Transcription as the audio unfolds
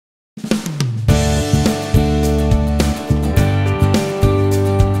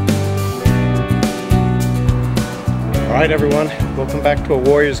Alright everyone, welcome back to a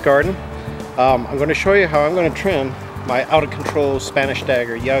warrior's garden. I'm going to show you how I'm going to trim my out of control Spanish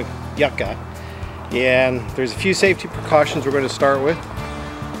Dagger Yucca. And there's a few safety precautions we're going to start with.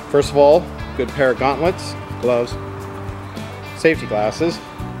 First of all, good pair of gauntlets, gloves, safety glasses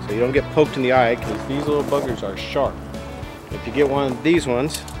so you don't get poked in the eye, because these little buggers are sharp. If you get one of these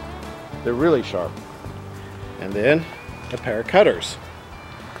ones, they're really sharp. And then a pair of cutters.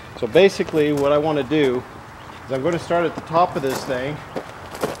 So basically what I want to do is I'm going to start at the top of this thing,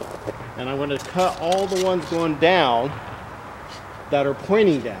 and I'm going to cut all the ones going down that are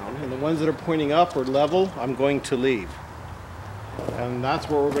pointing down, and the ones that are pointing up or level I'm going to leave. And that's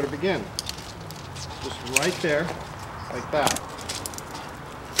where we're going to begin. Just right there, like that.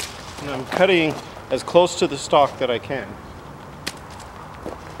 And I'm cutting as close to the stalk that I can.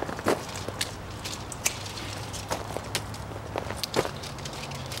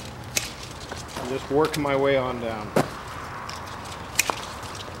 Just working my way on down.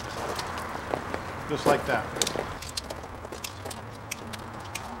 Just like that.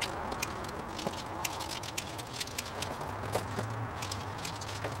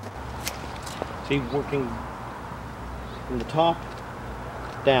 See, working from the top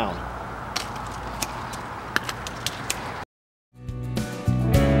down.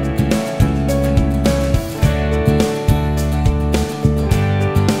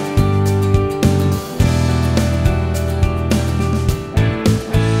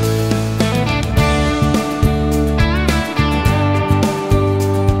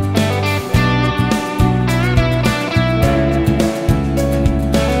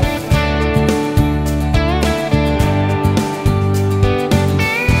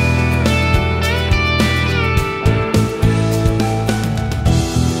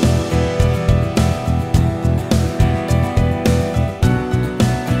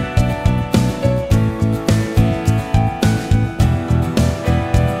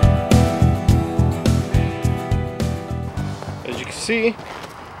 See,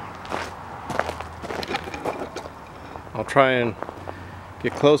 I'll try and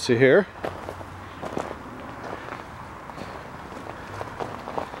get closer here.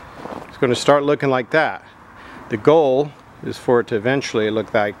 It's going to start looking like that. The goal is for it to eventually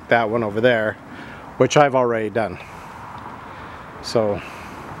look like that one over there, which I've already done. So,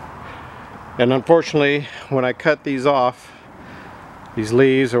 and unfortunately when I cut these off, these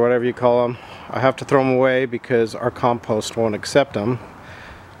leaves or whatever you call them, I have to throw them away because our compost won't accept them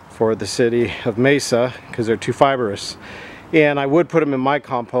for the city of Mesa because they're too fibrous. And I would put them in my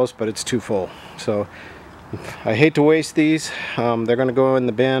compost, but it's too full. So I hate to waste these. They're going to go in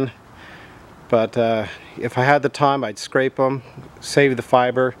the bin. But if I had the time, I'd scrape them, save the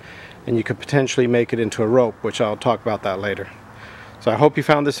fiber, and you could potentially make it into a rope, which I'll talk about that later. So I hope you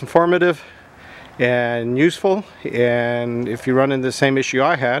found this informative and useful. And if you run into the same issue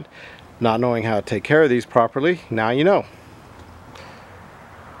I had, not knowing how to take care of these properly, now you know.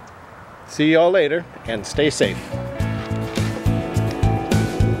 See y'all later, and stay safe.